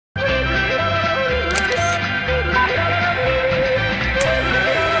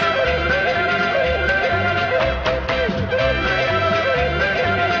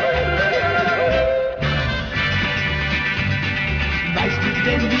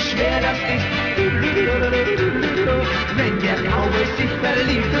schwer das ist. Wenn der Taube sich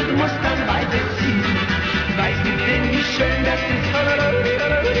verliebt und muss dann weiterziehen. Weißt du denn, wie schön das ist?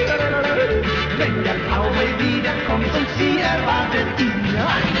 Wenn der Taube wiederkommt und sie erwartet ihn.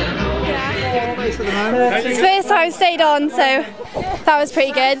 It's the first time I've stayed on, so that was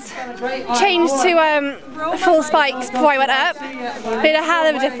pretty good. Changed to full spikes before I went up. Made a hell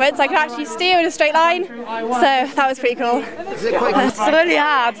of a difference. I could actually steer in a straight line, so that was pretty cool. It's really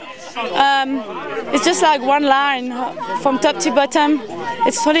hard. It's just like one line from top to bottom.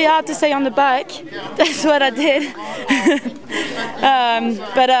 It's really hard to stay on the back. That's what I did.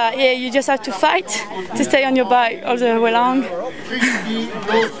 Yeah, you just have to fight to stay on your back all the way long.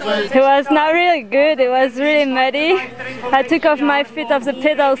 It was not really good, it was really muddy. I took off my feet off the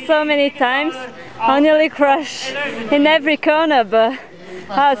pedal so many times. I nearly crashed in every corner, but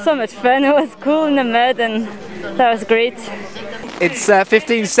I had so much fun. It was cool in the mud and that was great. It's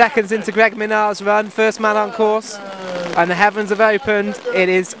 15 seconds into Greg Minnaar's run, first man on course, and the heavens have opened. It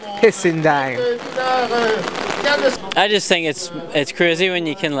is pissing down. I just think it's crazy when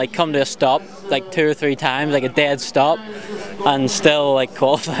you can like come to a stop like 2 or 3 times, like a dead stop, and still like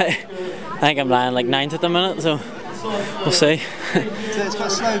qualify. I think I'm lying like 9th at the minute, so we'll see. So it's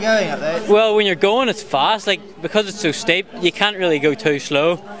quite slow going up there? Well, when you're going it's fast, like because it's so steep you can't really go too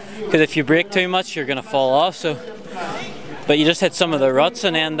slow, because if you brake too much you're going to fall off. So, but you just hit some of the ruts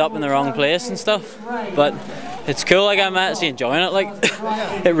and end up in the wrong place and stuff. But it's cool, like I'm actually enjoying it. Like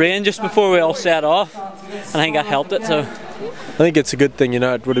it rained just before we all set off, and I think that helped it. So I think it's a good thing, you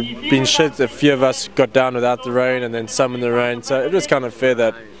know. It would have been shit if a few of us got down without the rain and then some in the rain. So it was kind of fair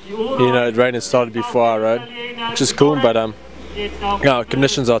that, you know, it rained and started before I rode, which is cool. But no,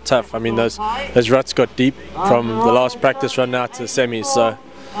 conditions are tough. I mean, those ruts got deep from the last practice run now to the semis. So,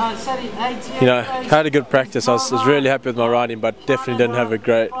 you know, I had a good practice. I was really happy with my riding, but definitely didn't have a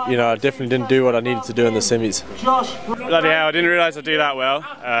great, you know, I definitely didn't do what I needed to do in the semis. Bloody hell, I didn't realise I'd do that well.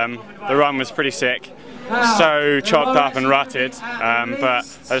 The run was pretty sick. So chopped up and rutted, but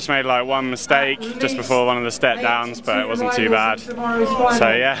I just made like one mistake just before one of the step downs, but it wasn't too bad. So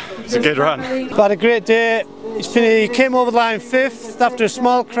yeah, it's a good run. Had a great day. He came over the line 5th after a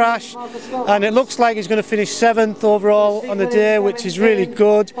small crash, and it looks like he's going to finish 7th overall on the day, which is really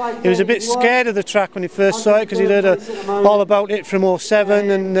good. He was a bit scared of the track when he first saw it because he'd heard all about it from 07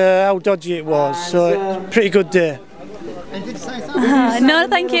 and how dodgy it was, so pretty good day. No,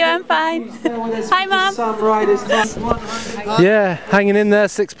 thank you, I'm fine. Hi, Mum. Yeah, hanging in there,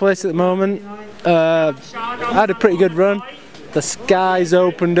 6th place at the moment. I had a pretty good run. The skies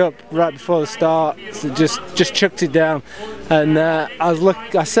opened up right before the start, so it just chucked it down. And I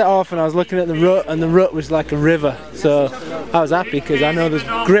set off and I was looking at the rut, and the rut was like a river. So I was happy because I know there's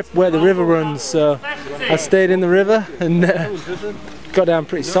grip where the river runs. So I stayed in the river and got down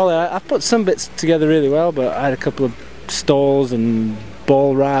pretty solid. I put some bits together really well, but I had a couple of stalls and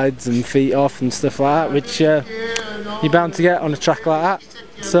ball rides and feet off and stuff like that, which you're bound to get on a track like that.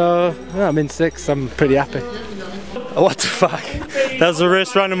 So yeah, I'm in 6th, I'm pretty happy. What the fuck? That was the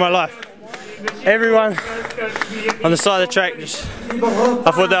worst run of my life. Everyone on the side of the track,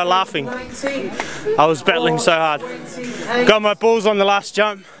 I thought they were laughing. I was battling so hard. Got my balls on the last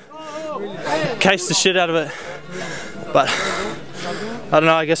jump, cased the shit out of it, but I don't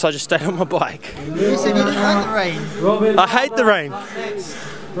know, I guess I just stayed on my bike. You said you didn't like the rain. I hate the rain.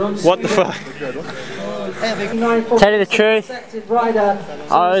 What the fuck? Tell you the truth,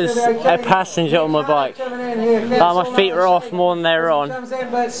 I was a passenger on my bike. My feet were off more than they were on,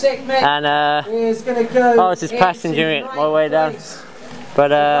 and I was just passengering it my way down.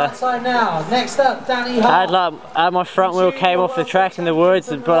 But I had my front wheel came off the track in the woods,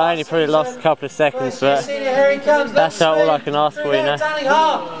 but I only probably lost a couple of seconds. But that's all I can ask for, you know.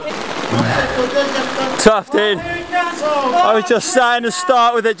 Tough, dude. I was just starting to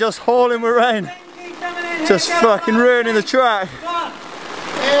start with it, just hauling with rain, just fucking ruining the track.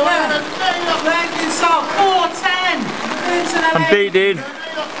 I'm beat, dude.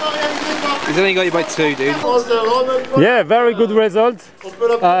 He's only got you by 2, dude. Yeah, very good result.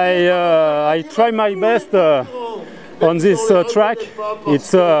 I try my best on this track.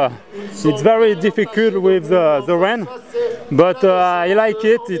 It's very difficult with the rain, but I like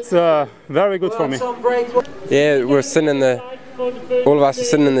it. It's very good for me. Yeah, we're sitting in all of us were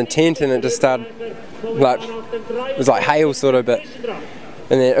sitting in the tent, and it just started like, it was like hail sort of, but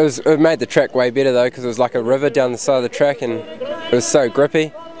and then it made the track way better though, because it was like a river down the side of the track, and it was so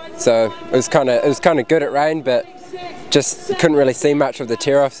grippy. So it was kind of good at rain, but just couldn't really see much of the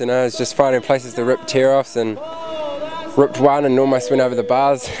tear-offs. You know, it was just finding places to rip tear-offs, and ripped one and almost went over the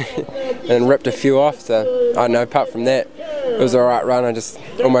bars and ripped a few off. So I don't know, apart from that, it was an alright run. I just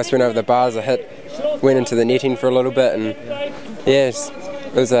almost went over the bars. Went into the netting for a little bit, and yeah,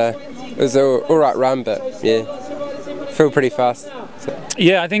 it was an alright run, but yeah, feel pretty fast. So.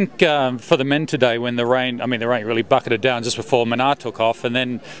 Yeah, I think for the men today, when the rain really bucketed down just before Manar took off, and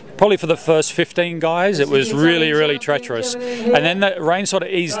then probably for the first 15 guys, it was really treacherous. And then the rain sort of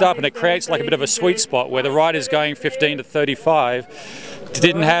eased up, and it creates like a bit of a sweet spot where the riders going 15 to 35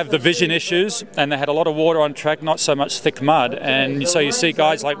 didn't have the vision issues, and they had a lot of water on track, not so much thick mud, and so you see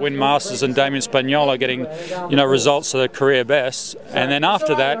guys like Win Masters and Damien Spagnuolo getting, results of their career bests, and then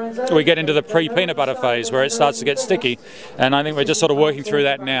after that we get into the pre-peanut butter phase where it starts to get sticky, and I think we're just sort of working through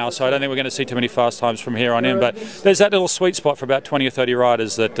that now, so I don't think we're going to see too many fast times from here on in, but there's that little sweet spot for about 20 or 30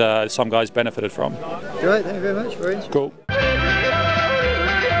 riders that some guys benefited from. Great, thank you very much. Very interesting. Cool.